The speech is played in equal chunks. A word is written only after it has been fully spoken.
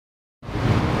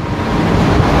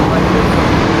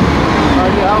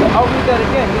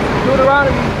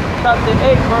chapter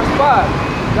 8, verse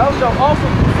 5. Thou shalt also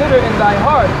consider in thy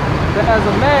heart that as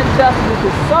a man chasteneth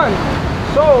his son,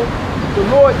 so the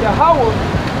Lord Yahawah,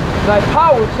 thy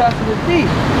power chasteneth thee.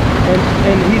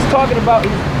 And he's talking about,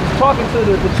 he's talking to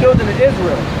the children of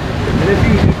Israel. And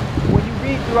when you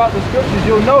read throughout the scriptures,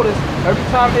 you'll notice every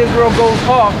time Israel goes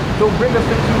off, he'll bring us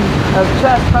into, as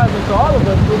chastisement to all of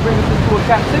us, he'll bring us into a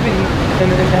captivity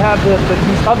and have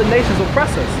these other nations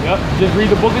oppress us. Yep, just read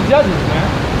the book of Judges, man.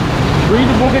 Read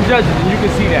the book of Judges and you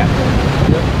can see that.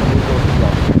 Yep.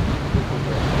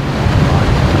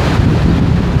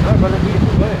 All right, brother, go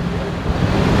ahead.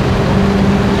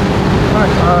 All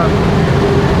right,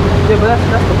 yeah, but that's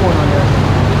the point on there.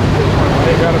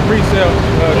 They got a precept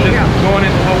just going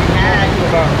into what we talking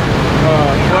about.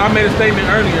 Well, I made a statement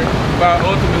earlier about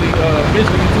ultimately,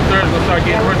 eventually 2/3 will start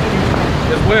getting persecution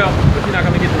as well, but you're not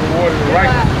going to get the reward of the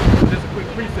righteous. Just a quick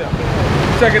precept.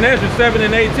 2nd Ezra 7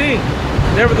 and 18.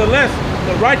 Nevertheless,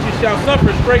 the righteous shall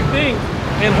suffer straight things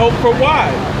and hope for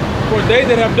wise. For they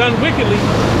that have done wickedly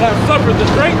have suffered the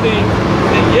straight things,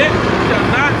 and yet shall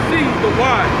not see the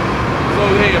wise. So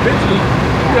hey, eventually,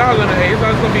 y'all gonna, hey, it's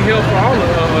gonna be hell for all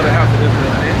of the house of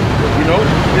Israel, man. You know,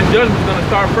 this judgment's gonna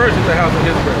start first at the house of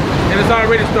Israel, and it's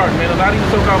already starting, man. A lot of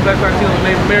these so-called black Latinos and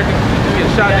Native Americans get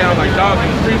shot down like dogs in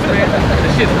the streets, man. And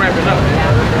the shit's ramping up, man.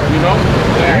 You know,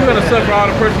 you're gonna suffer all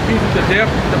the persecution, the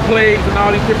death, the plagues, and all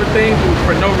these different things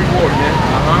for no reward, man.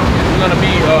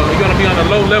 You're gonna be on a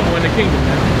low level in the kingdom,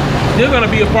 man. You're gonna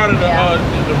be a part of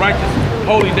the righteous,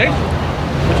 holy nation.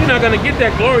 But you're not going to get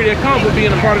that glory that comes with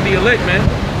being a part of the elect, man,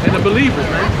 and the believers,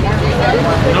 man.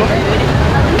 You know?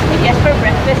 Yes, for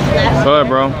breakfast. Go ahead,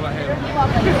 bro.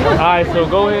 Alright, so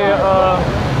go ahead,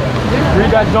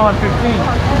 read that John 15.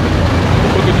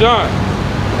 Book of John.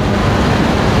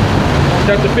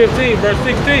 Chapter 15, verse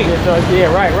 16.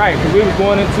 Yeah, right. Because we was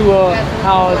going into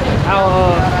how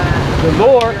the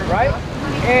Lord, right,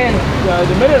 and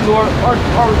the men of the Lord are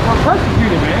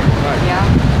persecuted, man. Right. Yeah.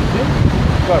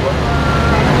 Go ahead, bro.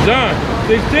 John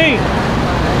 15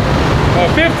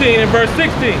 and verse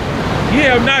 16. Ye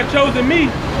have not chosen me,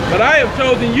 but I have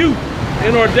chosen you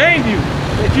and ordained you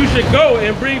that you should go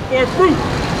and bring forth fruit,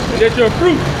 that your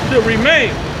fruit should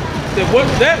remain. That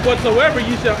whatsoever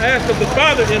you shall ask of the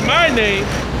Father in my name,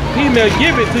 he may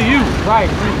give it to you. Right,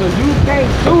 so you can't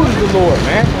choose the Lord,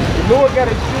 man. The Lord got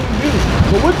to choose you.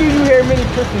 But what do you hear many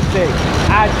Christians say?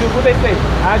 What they say?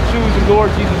 I choose the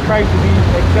Lord Jesus Christ to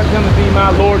accept him to be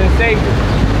my Lord and Savior.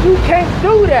 You can't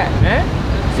do that, man.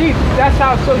 See, that's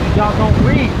how it shows you. Y'all don't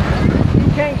read. You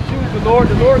can't choose the Lord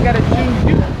got to choose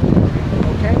you.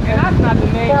 Okay? And that's not the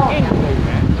name anyway,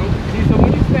 man. See, so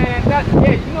when you stand that,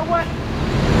 yeah, you know what?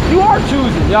 You are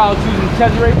choosing. Y'all choosing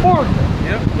Pt.3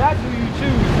 Yep. That's who you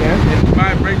choose, man. And the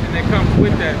vibration that comes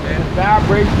with that, man. The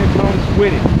vibration that comes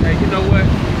with it. Hey, you know what?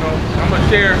 You know, I'm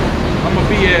gonna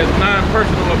be as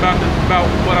non-personal about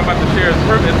what I'm about to share as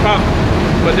possible.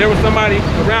 But there was somebody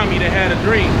around me that had a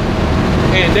dream,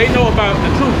 and they know about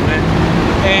the truth, man.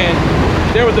 And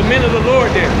there was the men of the Lord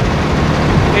there.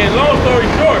 And long story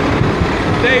short,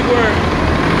 they were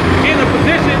in a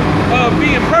position of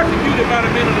being persecuted by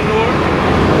the men of the Lord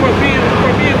for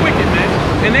being wicked, man.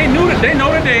 And they know the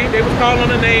name. They was calling on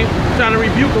the name, trying to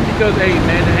rebuke them because, hey,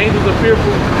 man, the angels are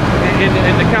fearful,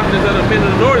 and the countenance of the men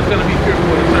of the Lord is going to be fearful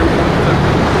in the service.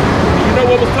 You know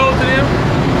what was told to them?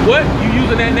 What? You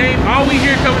using that name? All we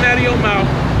hear coming out of your mouth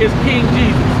is King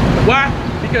Jesus. Why?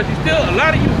 Because you still, a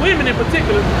lot of you women in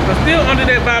particular, are still under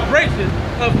that vibration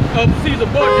of Caesar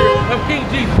Borgia, of King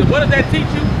Jesus. And what does that teach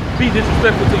you? Be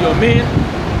disrespectful to your men,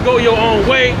 go your own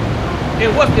way. And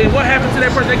what happens to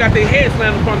that person? They got their head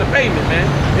slammed upon the pavement, man.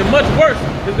 And much worse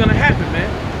is gonna happen, man.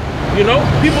 You know,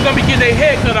 people gonna be getting their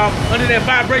head cut off under that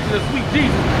vibration of sweet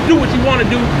Jesus. Do what you wanna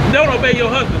do, don't obey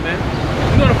your husband, man.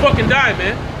 You're gonna fucking die,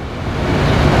 man.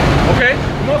 Okay?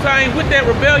 Most I ain't with that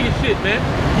rebellious shit, man.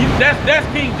 That's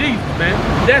King Jesus, man.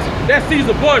 That's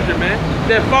Caesar Borgia, man.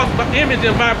 That false image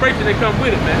and vibration that come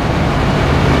with it, man.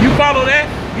 You follow that,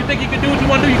 you think you can do what you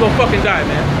wanna do, you're gonna fucking die,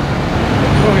 man.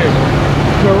 Go ahead, bro.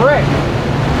 Correct.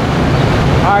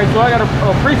 All right, so I got a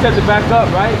precept to back up,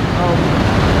 right?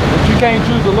 That you can't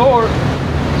choose the Lord.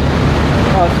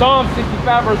 Psalm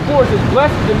 65 verse 4 says,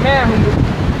 blessed is the man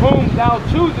whom thou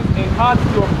choosest and causest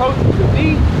to approach to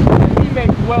thee, that he may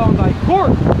dwell in thy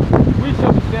court. We shall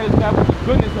be satisfied with the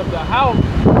goodness of the house,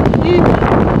 even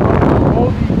the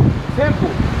holy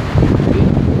temple.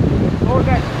 Lord,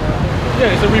 that, yeah,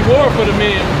 it's a reward for the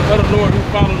men of the Lord who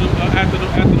follow after the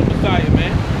Messiah,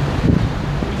 man.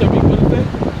 We shall be, what it say?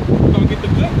 We're gonna get the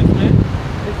goodness, man.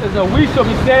 It says, we shall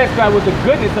be satisfied with the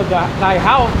goodness of thy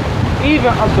house, even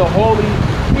of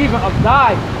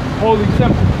thy holy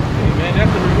temple. Hey, man,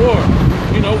 that's the reward.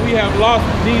 You know, we have lost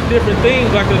these different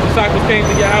things, like the disciples came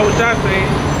to Yahawahshi saying,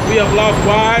 we have lost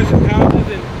wives and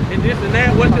houses and this and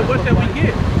that. What shall we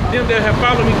get? Them that have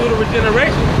followed me through the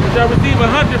regeneration shall receive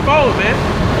 100-fold, man.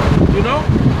 You know?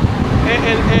 And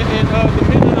the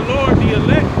men of the Lord, the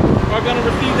elect, are going to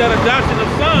receive that adoption of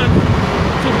sons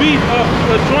to be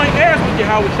a joint heirs with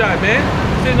Yahawahshi, man.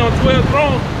 Sitting on 12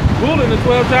 thrones, ruling the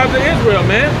 12 tribes of Israel,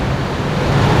 man.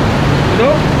 You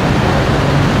know?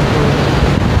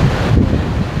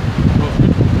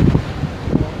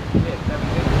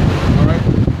 Alright.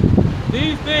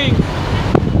 These things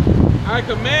I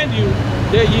command you,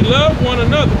 that ye love one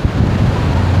another.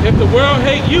 If the world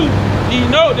hate you, ye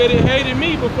know that it hated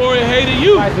me before it hated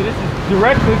you. All right, so this is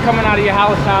directly coming out of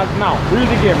Yahawahshi's mouth. Read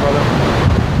it again, brother.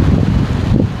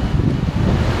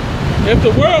 If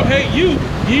the world hate you,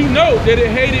 ye know that it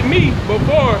hated me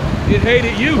before it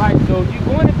hated you. Right, so you're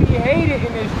going to be hated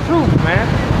in this truth, man.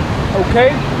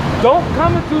 Okay? Don't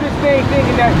come into this thing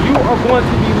thinking that you are going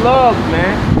to be loved,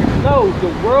 man. No, the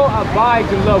world abides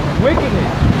and loves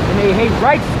wickedness, and they hate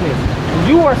righteousness.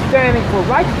 You are standing for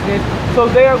righteousness, so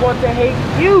they are going to hate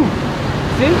you.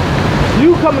 See?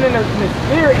 You coming in the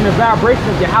spirit and the vibration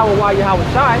of Yahawahshi,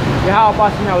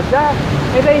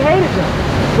 and they hated them.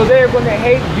 So they are going to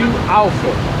hate you also.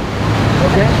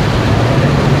 Okay?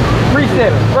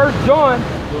 Precept. 1 John.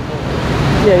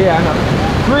 Yeah, I know.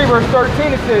 3 verse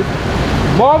 13 it says,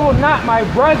 marvel not, my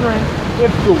brethren,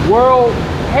 if the world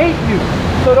hate you.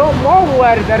 So don't marvel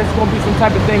at it that it's going to be some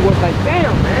type of thing where it's like,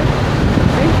 damn, man.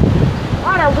 See?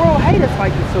 Why the world hate us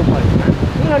like this so much, man?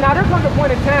 You know, now there comes a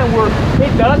point in time where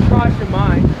it does cross your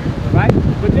mind, right?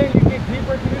 But then you get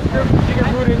deeper into the scriptures, you get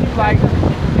rooted, and you like,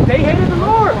 they hated the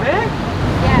Lord, man.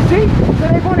 Yeah. See? So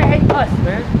they're going to hate us,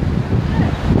 man.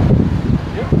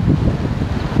 Yep.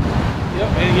 Yep.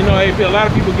 And you know, a lot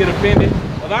of people get offended.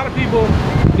 A lot of people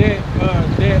that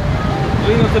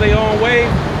lean into their own way,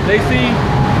 they see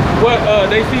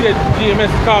that GMS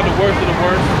is called the worst of the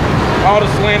worst. All the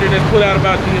slander that's put out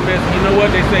about GMS, you know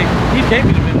what? They say, he can't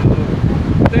be the men of the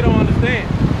Lord. They don't understand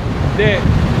that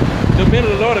the men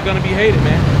of the Lord are going to be hated,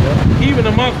 man. Yep. Even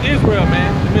amongst Israel,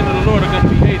 man, the men of the Lord are going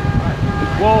to be hated.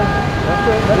 Well, that's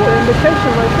the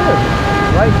indication right there,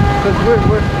 right? Because we're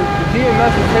the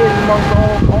DMS is hated amongst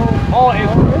all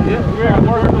Israel. Yeah, we're the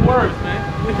worst of the worst, man.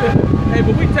 Hey,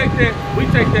 but we take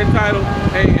that title,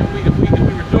 hey, and we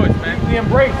rejoice, man. We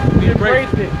embrace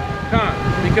it.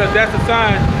 Because that's a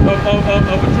sign of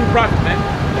a true prophet, man.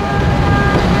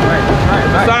 Right.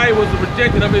 Messiah was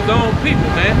rejected of his own people,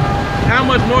 man. How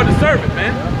much more the servant,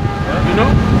 man? You know?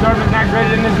 Servant's not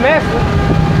greater than his master.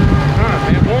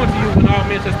 Man, born to you when all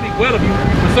men shall speak well of you,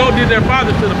 but so did their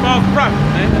fathers to the false prophets,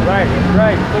 man.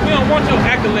 Right. But we don't want your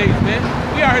accolades, man.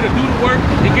 We are here to do the work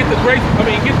and get the grace,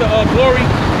 get the glory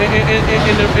and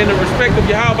the respect of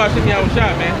Yahawahshi,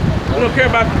 man. We don't care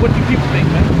about what you people think,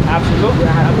 man. Absolutely.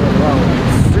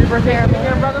 Read verse 8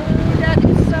 again, brother. That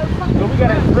is so funny. So we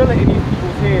gotta drill it in these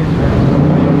people's heads, man.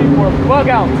 You people are bug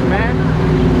outs, man.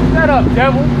 Shut up,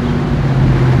 devil.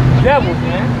 Devils,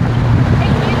 man.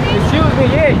 Excuse me,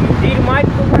 yeah, you Edomite,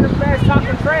 you running fast,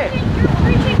 talking trash.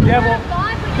 Devil.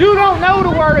 You don't know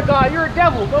the word of God. You're a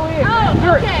devil. Go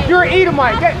ahead. You're an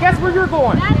Edomite. Guess where you're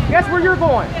going? Guess where you're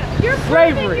going? You're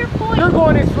slavery. You're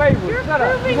going in slavery. Shut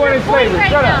up. You're going in slavery.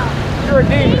 Shut up. You're a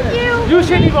demon. You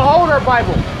shouldn't even hold our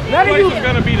Bible. None of you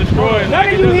gonna be destroyed. None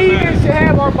of you heathens should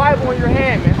have our Bible in your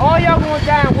hand, man. All y'all gonna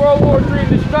die in World War III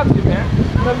destruction, man.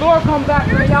 When the Lord come back,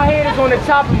 man, y'all head is on the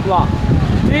chopping block.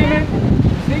 Demon,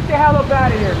 sneak the hell up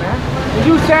out of here, man. And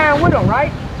you stand with him,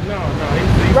 right? No.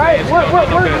 Right? Where you at?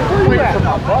 Where you at?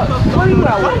 What? You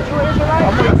an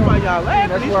Israelite? That's why y'all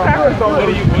laughing. These crackers don't know.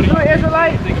 You an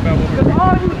Israelite? Because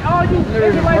all you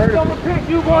Israelites gonna repent,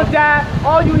 you gonna die.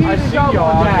 All you heathens y'all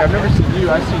gonna die. I've never seen you.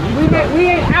 I seen you. We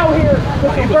ain't out here to He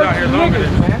was convert out here you longer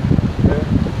niggas, than- man.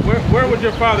 Where would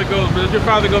your father go? Does your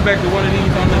father go back to one of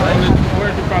these on this?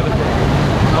 Where's your father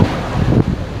from?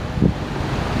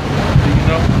 Do you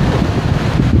know?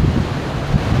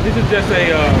 This is just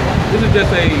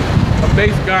a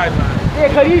base guideline. Yeah,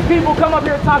 because these people come up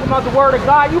here talking about the word of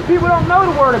God. You people don't know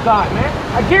the word of God, man.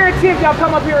 I guarantee if y'all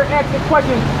come up here and ask the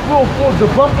questions, we'll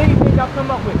debunk anything y'all come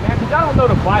up with, man. Because y'all don't know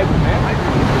the Bible, man.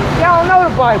 Y'all don't know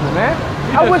the Bible, man.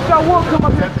 I wish y'all would come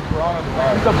up here.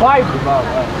 It's the Bible.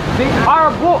 See,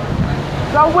 our book.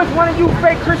 So I wish one of you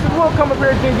fake Christians will come up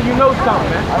here and think that you know something,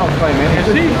 man. I don't claim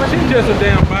And anything. she's just a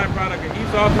damn byproduct of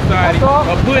Esau society That's all.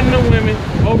 of putting the women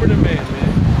over the men, man.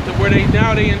 To where they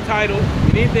entitled,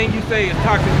 and anything you say is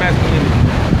toxic masculinity.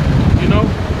 You know?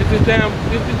 It's just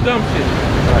dumb shit.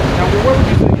 Now, where would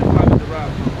you say your father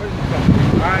derived from? Where did he come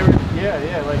from? Irish?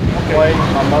 Yeah, like white.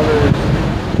 My mother is.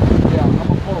 Yeah, I'm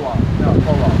a Polack. No,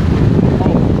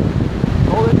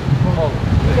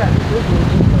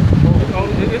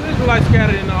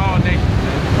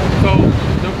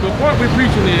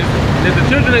 is that the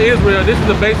children of Israel, this is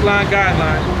a baseline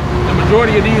guideline. The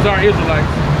majority of these are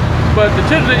Israelites. But the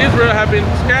children of Israel have been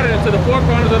scattered into the four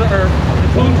corners of the earth,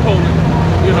 including Poland,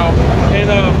 you know. And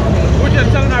we're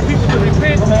just telling our people to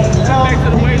repent, come back to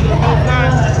the ways of the Most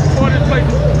High, before this place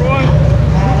is destroyed.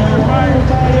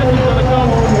 This is going to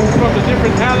come from the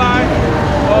different allies.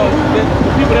 The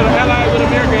people that are allied with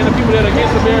America and the people that are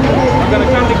against America are going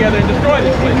to come together and destroy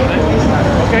this place, man.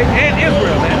 Okay? And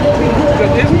Israel, man.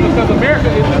 Because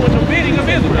America is doing the bidding of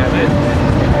Israel, man.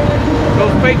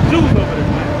 Those fake Jews over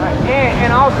there, man. Right.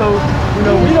 And also, you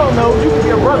know, we don't know, you could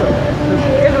be a brother.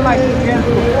 The Israelites is against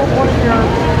the 4 corners of the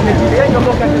earth, and if you take a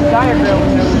look at this diagram,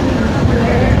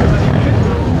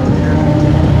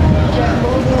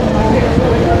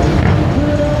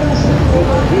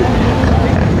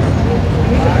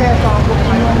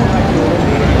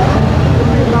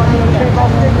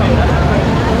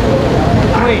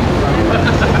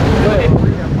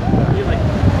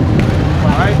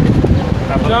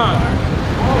 John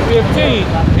 15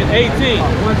 and 18.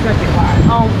 1 second.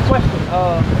 Question.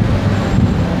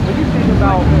 When you think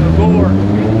about the Lord,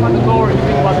 you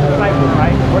think about the disciples,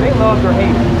 right? Were they loved or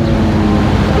hated?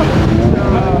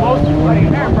 Most people, like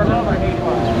Aaron, love or hated.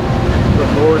 The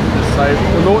Lord's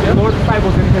disciples. The Lord's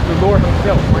disciples and the Lord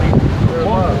himself.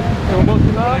 They were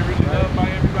mostly loved? Really loved by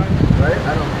everybody. Right?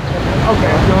 I don't.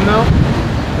 Okay, you don't know?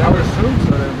 I would assume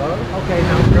so. They're loved. Okay,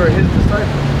 now. They were his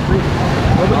disciples.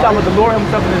 When we talk about the Lord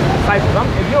himself and his disciples,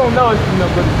 if you don't know, it's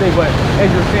good to say, but as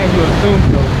you're saying, you assume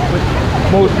so, which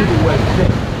most people would say.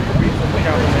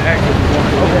 Okay.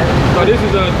 So this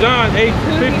is John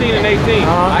 8:15 and 18.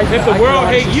 If the world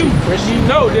hate you, you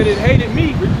know that it hated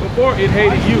me before it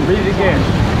hated you. Read it again.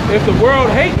 If the world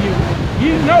hate you,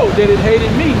 you know that it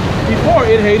hated me before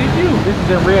it hated you. This is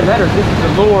in red letters. This is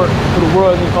the Lord to the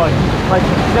world, and he called like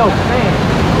himself saying.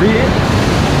 Read it.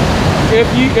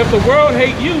 If the world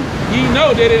hate you, ye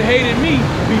know that it hated me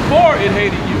before it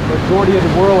hated you. The majority of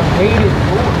the world hated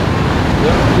the Lord.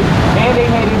 Yeah. And they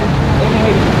hated the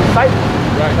disciples.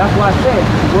 Right. That's why I said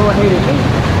the world hated me.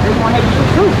 They're gonna hate you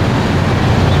too.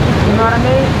 You know what I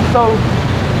mean? So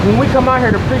when we come out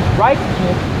here to preach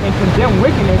righteousness and condemn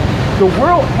wickedness, the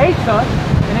world hates us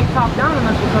and they talk down on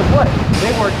us because what?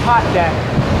 They were taught that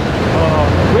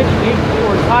wickedness, they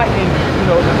were taught in, you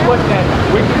know, the foot that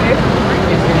wickedness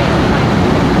is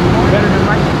better than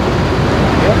righteousness.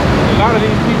 Yeah. A lot of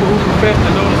these people who profess to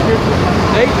know the scriptures,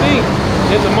 they think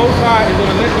that the Most High is going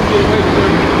to let them get away with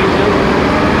their children.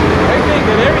 They think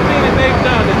that everything that they've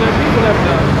done, that their people have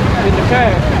done in the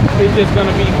past, is just going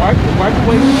to be wiped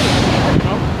away. You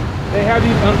know? They have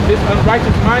this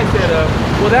unrighteous mindset of,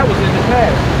 well, that was in the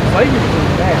past. Slavery was in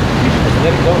the past. You should just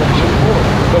let it go and move forward.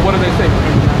 But what do they say?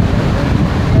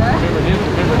 Remember this,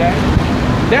 remember that?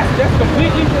 That's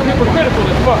completely hypocritical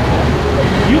as fuck.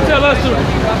 You tell us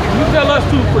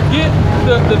to forget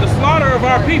the slaughter of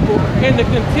our people and the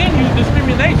continued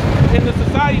discrimination in the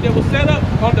society that was set up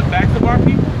on the backs of our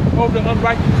people, over the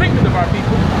unrighteous treatment of our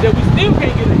people, that we still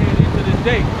can't get a hand in to this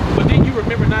day. But then you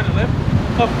remember 9/11,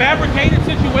 a fabricated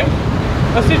situation,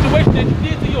 a situation that you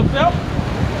did to yourself.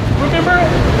 Remember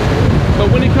it? But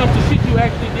when it comes to shit you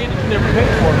actually did that you never paid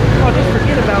for, oh, just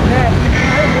forget about that.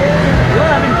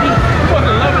 Love and peace. You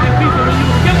wasn't loving and peace when you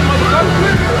was killing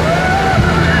motherfuckers.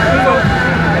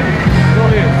 Go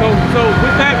ahead. So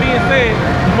with that being said,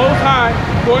 the Most High,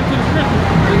 according to the scriptures,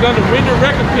 is going to render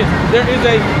recompense.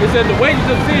 It said the wages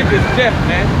of sin is death,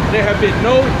 man. There have been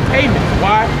no payments.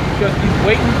 Why? Because he's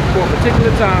waiting for a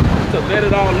particular time to let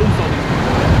it all loose on these people.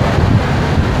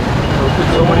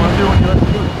 So what do you do when you have to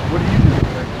do it? What do you do?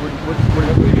 What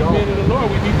do you do? Men of the Lord,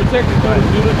 we be protected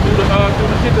through the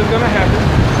shit that's gonna happen,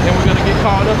 and we're gonna get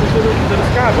called up into the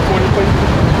sky before this place.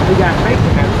 We got faith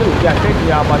in that too. We got faith in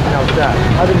y'all watching outside.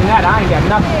 Other than that, I ain't got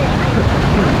nothing.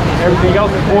 Everything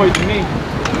else is void to me.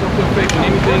 We don't put faith in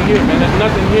anything here, man. There's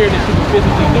nothing here that you can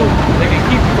physically do that can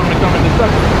keep you from becoming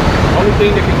destructive. Only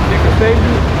thing that can save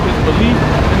you is belief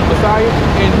in the Messiah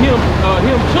and him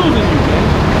choosing you, man,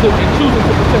 and choosing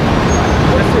to protect you.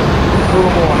 That's it. A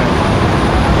little more on that.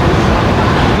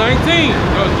 19,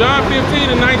 John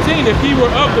 15 and 19, if he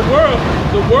were of the world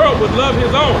would love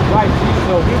his own. Right,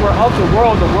 so if we were of the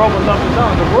world would love his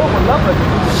own. The world would love us if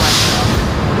we was like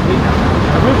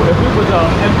if we was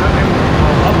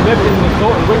uplifting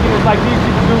and wickedness like these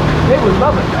people do, they would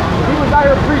love us. If we was out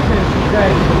here preaching that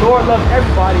the Lord loves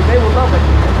everybody, they would love us.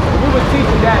 If we were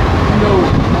teaching that, you know,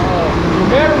 no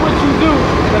matter what you do,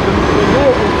 that the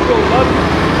Lord will still love you.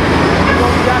 You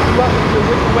don't got to love us your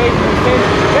wicked ways and sin,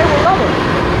 they will love us.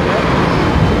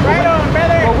 Right on,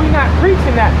 brother. But we not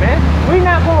preaching that, man. We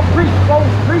not gonna preach false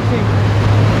preaching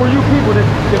for you people that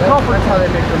The comfort. That's how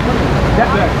they make their money.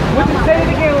 Say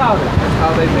it again louder. That's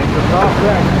how they make their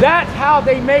profit. That's how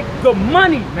they make the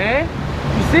money, man.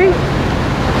 You see?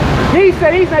 He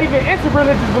said he's not even into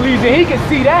religious beliefs, and he can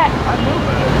see that. I know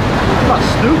that. I'm not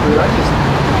stupid.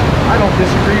 I don't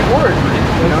disagree words, man.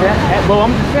 You know? Well,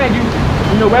 I'm just saying, you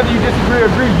know, whether you disagree or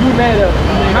agree, you made a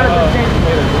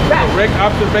 100% fact. Direct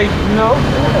observation. You know,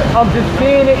 of just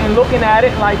seeing it and looking at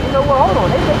it, like, you know what? Hold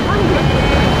on, they make money.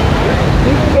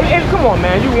 And come on,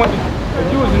 man, if you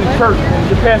was in the church and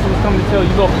your pastor was coming to tell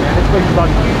you, look, man, this place is about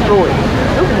to be destroyed.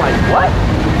 You was like, what?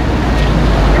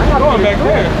 I'm not going back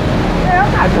there. Yeah,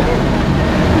 I'm not doing it.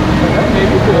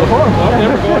 Maybe I'm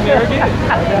never going there again.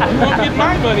 You won't get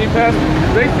my money, Pastor.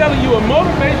 They selling you a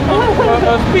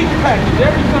motivational speech package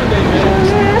every Sunday,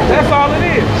 man. That's all it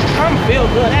is. I'm feel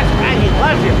good. That's right. He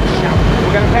loves you. Now,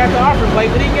 we're gonna pass the offering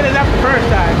plate. We didn't get it up the first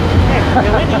time.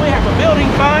 And we have a building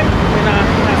fund, and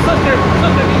my sister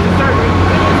needs a surgery.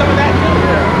 We need some of that too.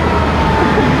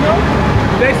 You know?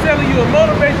 They selling you a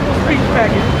motivational speech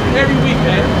package every week,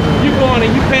 man. You going and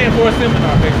you paying for a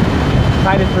seminar, basically.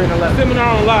 Titus 3 and 11.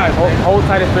 Seminar on live. Hold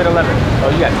Titus 3 and 11.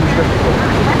 Oh, you got two scriptures for it.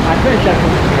 I finished that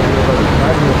one.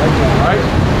 All right.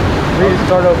 Read it,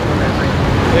 start over from that.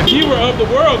 If ye were of the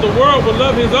world would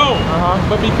love his own.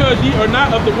 But because ye are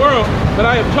not of the world, but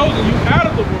I have chosen you out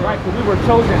of the world. Right, so we were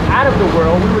chosen out of the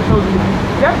world. We were chosen to be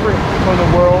separate from the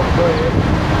world.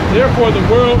 Therefore the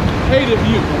world hated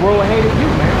you. The world hated you,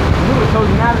 man. We were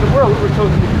chosen out of the world. We were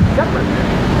chosen to be separate, man.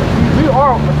 We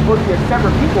are supposed to be a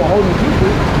separate people, holy people,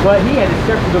 but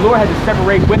the Lord had to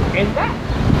separate within that.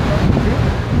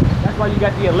 That's why you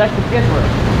got the elect of Israel.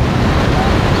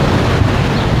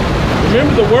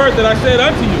 Remember the word that I said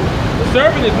unto you. The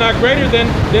servant is not greater than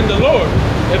the Lord.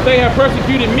 If they have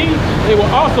persecuted me, they will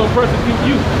also persecute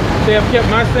you. If they have kept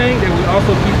my saying, they will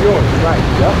also keep yours. Right,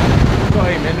 yep. So,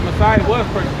 hey, man, the Messiah was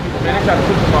persecuted, man. They tried to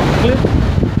put him off the cliff.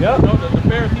 Yep. You know, the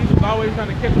Pharisees was always trying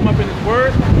to catch him up in his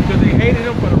word because they hated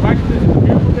him for the righteousness and the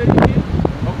miracles that he did.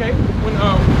 Okay?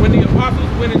 When the apostles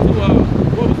went into,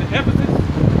 Ephesus,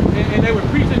 and they were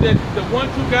preaching that the one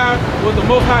true God was the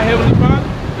Most High Heavenly Father,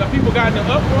 the people got in an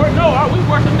uproar. No, we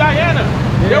worship Diana.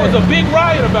 Yeah. There was a big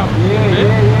riot about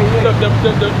this.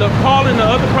 The Paul and the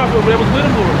other prophet that was with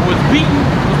him was beaten,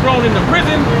 was thrown into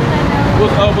prison,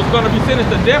 was going to be sentenced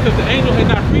to death. If the angel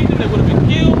had not freed them, they would have been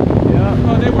killed.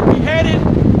 They were beheaded.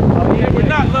 They were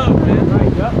not loved, man. Right,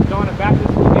 yep. John the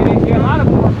Baptist was beheaded. Yeah, a lot of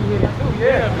them were beheaded too.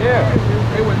 Yeah.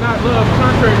 They were not loved,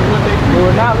 contrary to what they preached. They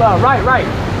were not loved. Right.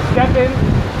 Stephen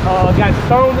got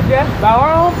stoned to death by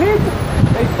our own people.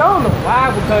 They stoned him. Why?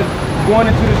 Because going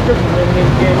into the scriptures and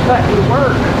getting cut through the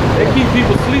word. They keep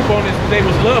people sleep on this. They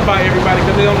was loved by everybody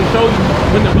because they only show you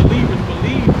when the believers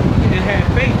believed and had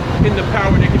faith in the power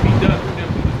that can be done through them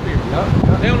through the Spirit. Yep.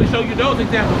 They only show you those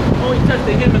examples. Oh, he touched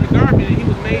the hem of the garment and he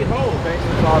was made whole. Right.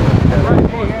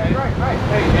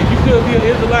 Hey, and you could be an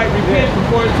Israelite, repent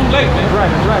before it's too late, man. Right.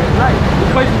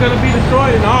 The place is gonna be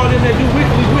destroyed and all them that do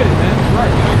wickedly with it, man. Right.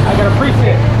 I got a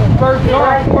precept. 1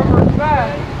 John 4 verse 5.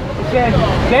 It says,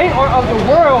 they are of the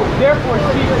world, therefore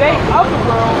speak they of the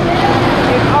world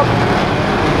and of the world.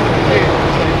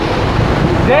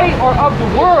 They are of the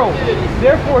world,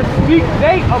 therefore speak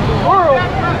they of the world,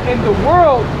 and the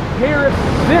world heareth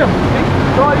them.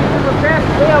 So all these different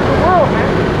pastors, they of the world, man.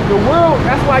 The world,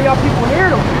 that's why y'all people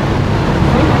hear them.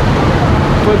 See?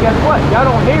 But guess what? Y'all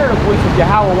don't hear the voice of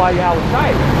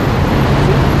Yahawahshi.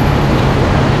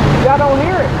 Y'all don't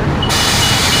hear it.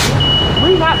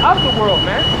 We not of the world,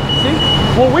 man. See?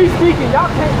 When we speaking, y'all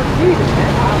can't receive it,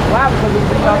 man. Why? Because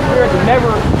it's in y'all spirit to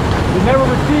never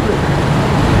receive it.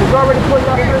 It's already put in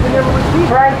y'all spirit to never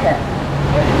receive it. Right there.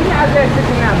 You got Isaiah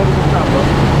 69, but what's up, bro?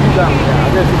 You got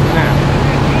Isaiah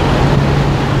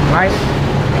 69. Right?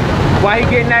 Why he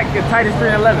getting that Titus 3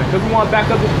 and 11? Because we want to back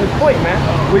up his point, man.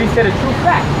 What he said a true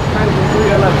fact. Titus 3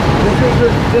 and 11.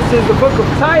 This is the book of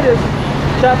Titus,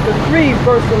 chapter 3,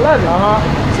 verse 11.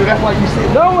 So that's why you say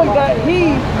Knowing that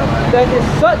he that is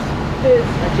such is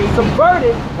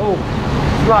subverted. Oh,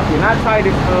 Rocky, not Titus.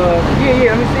 Let me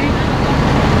see.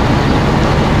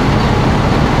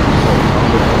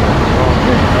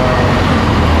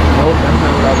 No, that's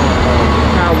not what I want.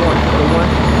 Not one.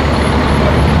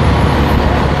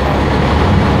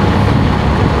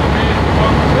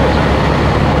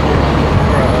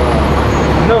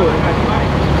 No, it's not.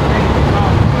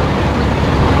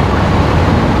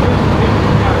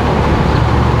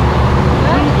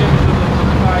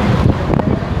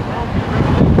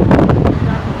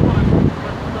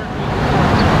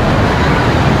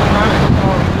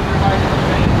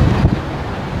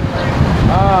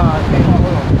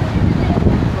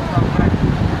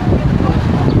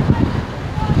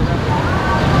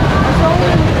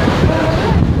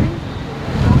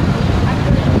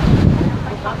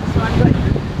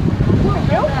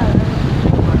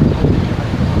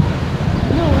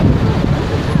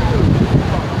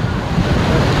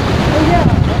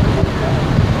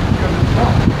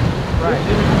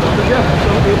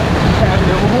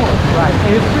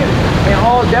 his spirit. And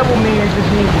all devil means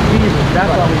just means deceivers. That's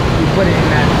why we put it in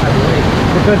that type of way.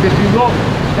 Because if you look,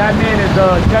 that man is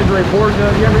Cesare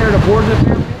Borgia. You ever heard of Borgia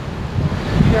family?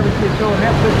 You ever see a show on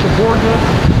Netflix, the Borgia?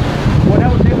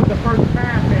 Well, they was the first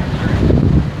crime family.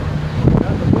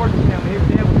 That's the Borgia family. His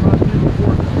dad was Rodrigo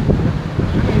Borgia. I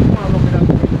mean, you want to look it up.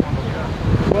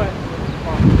 But,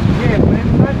 yeah, when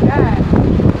his son died,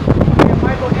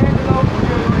 Michelangelo,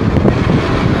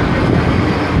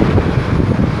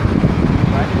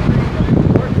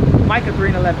 Micah 3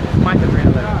 and 11. Micah 3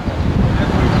 and 11.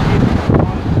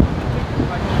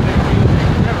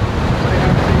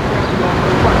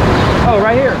 Oh,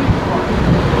 right here.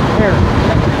 Here.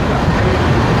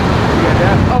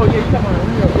 Oh, yeah, you talking about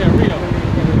Rio. Yeah, Rio.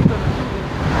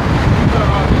 These are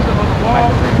on the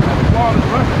wall. The wall is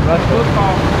Russian. It's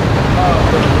called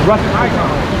Russian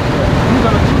icon. These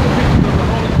are the two pictures of the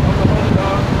holy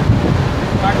dog.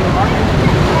 Back in the market.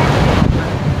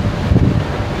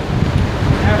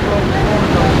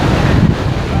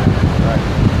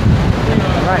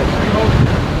 Right.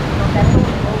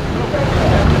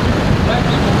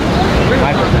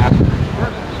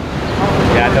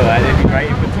 Yeah, I know that. It'd be right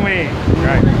in between.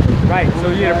 Right. Right. So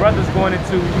yeah, the brother's going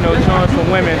into, showing some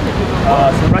women,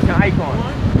 some Russian icons.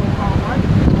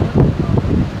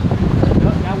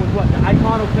 That was what? The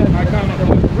iconoclast. The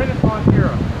Renaissance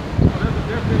era.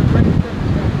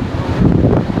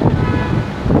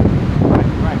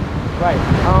 Right.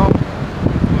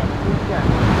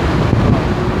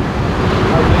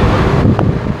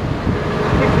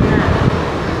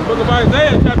 Book of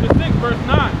Isaiah, chapter 6, verse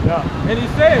 9. Yeah. And he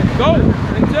said, go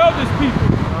and tell this people,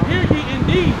 hear ye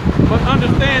indeed, but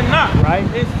understand not. Right.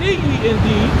 And see ye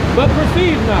indeed, but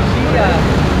perceive not.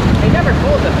 They never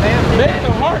told the family. Make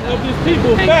the heart of this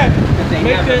people fat,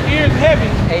 make their ears heavy,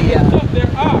 and shut their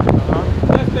eyes,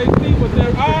 lest they see with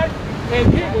their eyes, and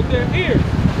hear with their ears,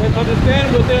 and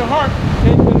understand with their heart,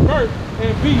 and convert,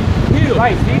 and be healed.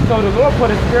 Right, see, so the Lord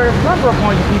put a spirit of slumber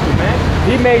upon you people, man.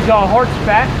 He made y'all hearts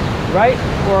fat, right?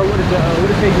 Or what is it,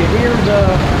 your ears,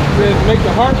 Says, make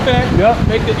the heart fat, Yep.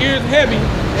 make the ears heavy,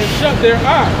 and shut their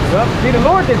eyes. Yep. See, the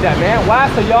Lord did that, man.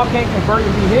 Why? So y'all can't convert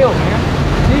and be healed, man.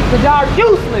 See, because y'all are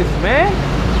useless, man.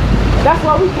 That's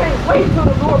why we can't wait till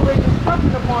the Lord brings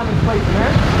destruction upon this place,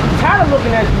 man. I'm tired of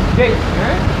looking at you dates,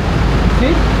 man.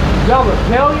 See? Y'all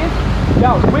rebellious,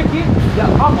 y'all wicked,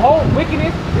 y'all uphold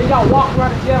wickedness, then y'all walk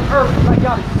around the damn earth like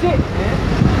y'all the shit, man.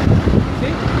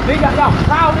 See? Then y'all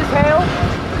proud as hell.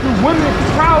 You women is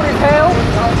proud as hell.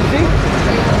 See?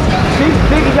 See?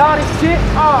 Thinking y'all this shit.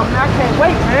 Oh, man, I can't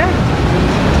wait, man.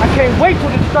 I can't wait till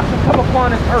destruction come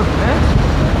upon this earth, man.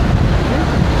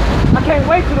 See? I can't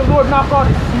wait till the Lord knock all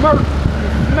the smirks,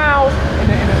 the smiles, and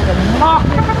the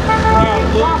mocking, the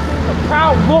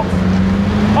proud looks,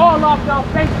 all off y'all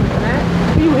faces, man.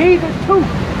 You heathens too.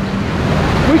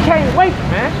 We can't wait,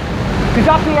 man. Cause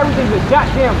y'all think everything's a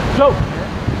goddamn joke, man.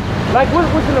 Like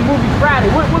what's in the movie Friday?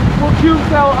 What Q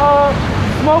tell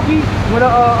Smokey when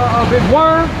a big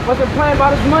worm wasn't playing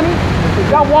about his money?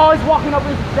 Y'all always walking up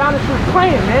and down the street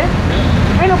playing, man.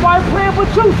 Ain't nobody playing but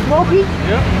you, Smokey.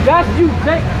 Yep. That's you,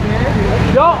 Jake, man.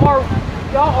 Y'all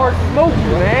are Smokey,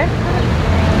 man.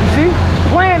 You see?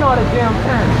 Playing all the damn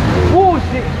time.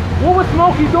 Bullshit. What was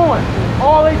Smokey doing?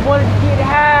 All he wanted to get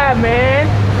high, man.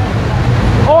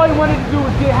 All he wanted to do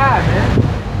was get high, man.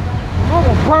 We're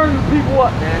gonna burn you people up,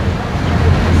 man.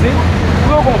 See?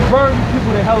 We're gonna burn you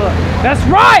people the hell up. That's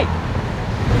right!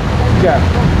 Yeah.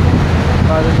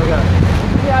 Alright, let's look at it.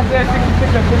 Yeah, Isaiah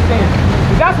 66 and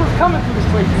 15. That's what's coming to this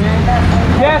place, man.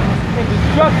 Death and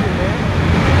destruction, man.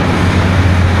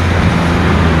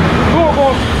 We're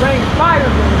gonna rain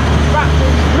fires and rocks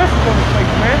and blisters on this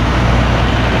place, man.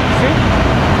 See?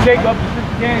 Jacob, the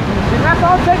gangs and shit. That's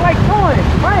all Jake like doing,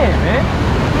 playing, man.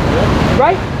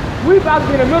 Right? We about to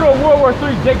be in the middle of World War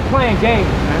III, Jake playing games,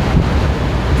 man.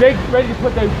 Jake ready to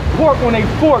put their pork on their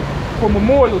fork for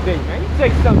Memorial Day, man. You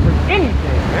take something for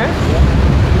anything, man.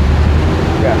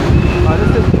 Yeah.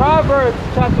 This is Proverbs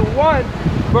chapter 1,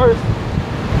 verse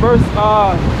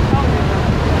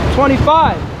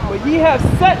 25. But ye have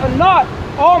set a knot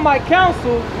all my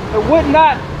counsel, and would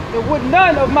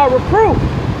none of my reproof.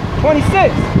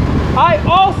 26. I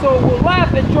also will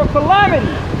laugh at your calamity.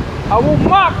 I will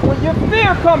mock when your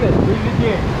fear cometh. Read it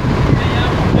again.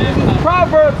 This is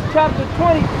Proverbs chapter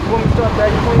 20. When we start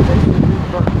at 26.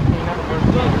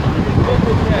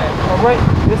 Alright.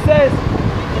 It says,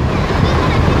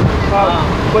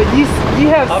 but ye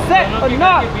have set a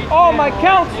knot all my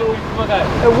counsel,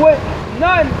 and would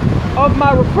none of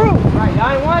my reproof. Right.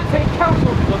 I didn't want to take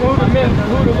counsel who the men of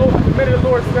the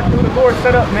Lord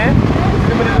set up, man.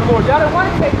 The men of the Lord. Y'all didn't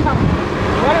want to take counsel.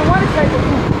 Y'all didn't want to take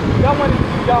reproof. Y'all wanted to do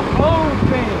your own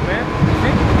thing, man.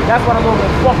 See? That's what I'm gonna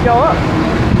fuck y'all up.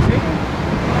 See?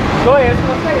 Go ahead, it's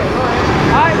gonna say it. Go ahead.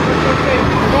 I'm just gonna say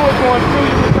the Lord's going through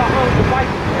you with your own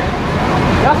devices, man.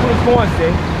 That's what it's going to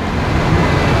say.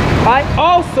 I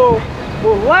also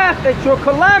will laugh at your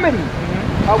calamity.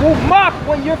 I will mock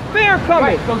when your fear comes.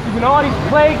 Right, so when all these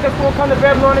plagues that's gonna come to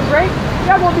Babylon the Great,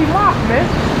 y'all gonna be mocked, man.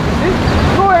 See?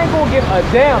 The Lord ain't gonna give a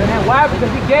damn, man. Why? Because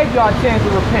he gave y'all a chance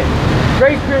to repent.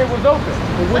 Grace period was open.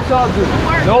 But what y'all do?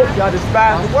 Nope, y'all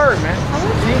despise the word, man.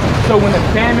 See? So when the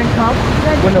famine comes,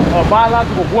 when the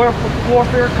biological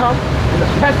warfare comes, when the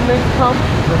pestilence comes,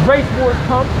 when race wars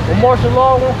come, when martial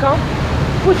law won't come,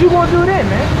 what you gonna do then,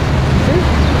 man? See?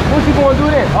 What you gonna do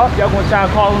then? Oh, y'all gonna try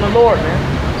to call on the Lord, man.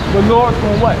 The Lord's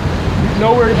gonna what? He's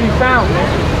nowhere to be found, man.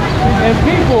 And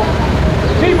people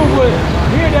would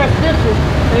hear that scripture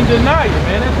and deny it,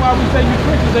 man. That's why we say you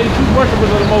Christians ain't true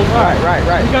worshipers of the Most High.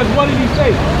 Right. Because what did he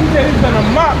say? He said he's gonna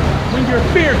mock when your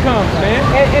fear comes, man.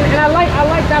 And I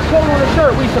like that quote on the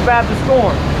shirt. We survived the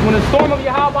storm. When the storm of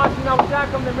Yahawahshi come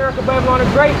to America, Babylon the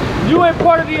Great, you ain't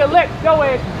part of the elect. Your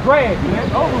ass is dragged, man.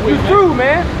 You through,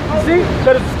 man. You see?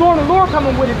 Because the storm of the Lord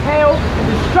coming with his hail and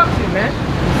destruction, man.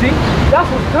 You see? That's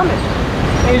what's coming.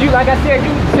 And you, like I said,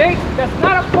 you Jakes, that's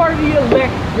not a part of the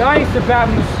elect. Y'all ain't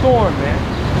surviving the storm, man.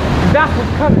 That's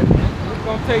what's coming. It's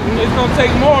gonna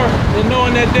take more than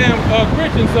knowing that damn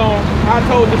Christian song, I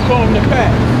told the storm to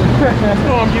pass.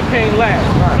 Storm, you can't last.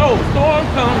 Right. No, storm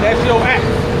come, that's your act.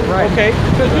 Right. Okay?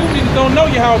 Because you niggas don't know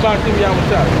Yahawahshi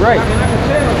Yahawahshi. Right. And I can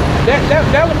tell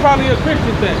that was probably a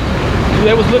Christian thing.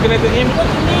 They was looking at the image. What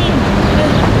you mean?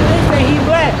 They say he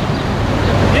black.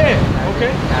 Yeah,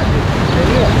 okay.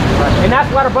 And that's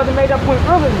why the brother made that point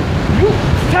earlier. You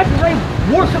separate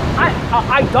worship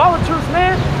idolaters,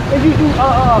 man, and you do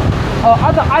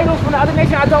other idols from the other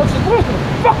nation idolaters. We're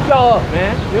gonna fuck y'all up,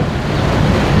 man. You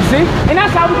see? And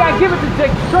that's how we gotta give it to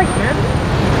Jake straight, man.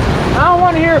 I don't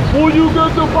want to hear, well, you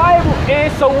got the Bible, and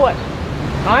so what?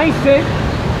 I ain't sin.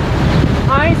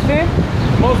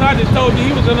 Most High just told you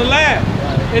he was gonna laugh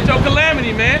at your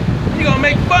calamity, man. He gonna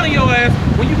make fun of your ass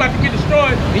when you about to get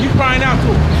destroyed and you crying out to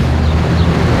him.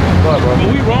 But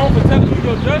we wrong for telling you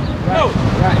your judgment? Right. No.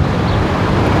 Right.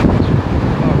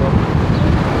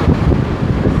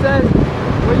 It says,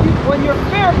 when your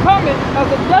fear cometh as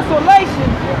a desolation,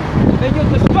 and your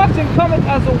destruction cometh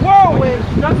as a whirlwind.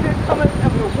 Destruction cometh as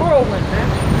a whirlwind, man.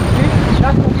 See?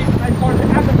 That's gonna be like part of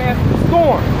the aftermath of the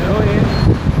storm. Go ahead.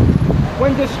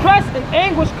 When distress and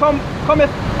anguish cometh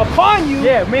upon you.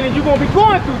 Yeah, meaning you're gonna be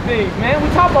going through things, man. We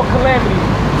talk about calamity.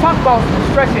 We talk about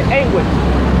distress and anguish.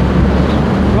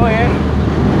 Go ahead.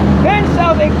 Then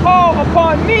shall they call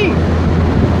upon me,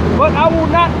 but I will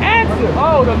not answer.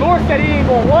 Oh, the Lord said he ain't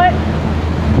gonna what?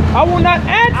 I will not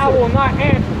answer. I will not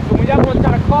answer. So when y'all gonna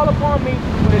try to call upon me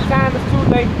when the time is too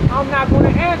late, I'm not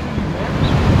gonna answer you, man.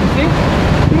 You see?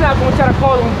 You're not gonna try to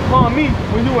call upon me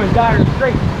when you in dire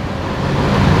straits.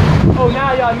 Oh,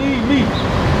 now y'all need me.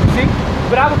 See?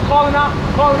 But I was calling out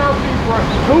to you for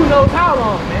who knows how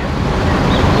long, man.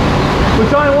 But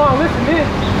y'all ain't want to listen then.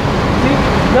 See?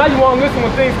 Now you want to listen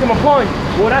when things come upon you.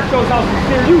 Well, that shows how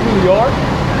sincere you really are.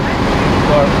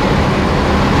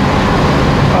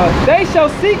 They shall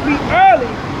seek me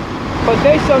early, but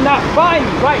they shall not find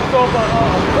me. Right, so if a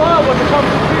flood was to come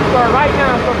to the streets right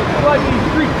now, so to flood these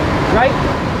streets, right?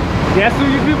 Guess who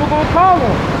you people gonna call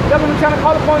on? They're gonna try to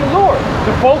call upon the Lord.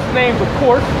 The false names, of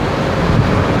course.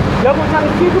 They're gonna try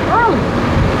to seek him early.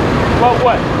 Well,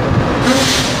 what?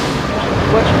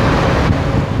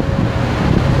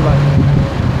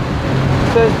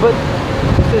 It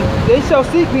says, they shall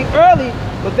seek me early,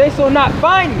 but they shall not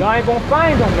find me. Y'all ain't gonna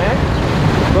find them, man.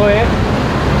 Go ahead.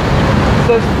 It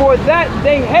says, for that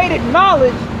they hated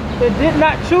knowledge and did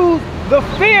not choose the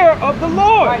fear of the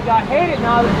Lord. Right, y'all hated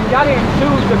knowledge and y'all didn't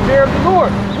choose the fear of the Lord.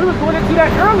 We was going into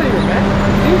that earlier, man.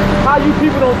 See how you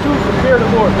people don't choose the fear of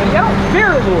the Lord, man. Y'all don't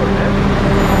fear the Lord, man.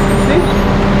 See?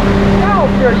 Y'all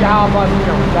don't fear Yahawahshi,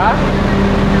 God.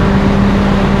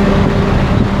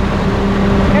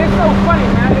 And it's so funny,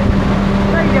 man.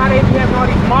 It's crazy how they be having all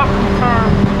these mockery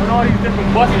terms on all these different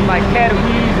buses like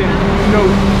Catawees and, you know,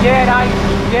 Gadite,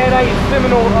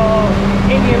 Seminole,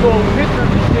 Indian little pictures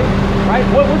and shit. Right?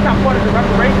 What's not part of the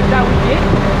reparations that we get?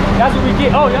 That's what we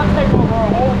get. Oh, y'all take over our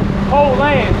whole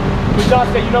land. But y'all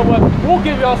say, you know what? We'll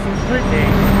give y'all some street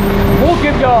names. We'll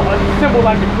give y'all a symbol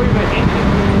like the Cleveland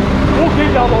Indians. We'll give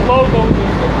y'all the logos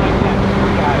and shit like that.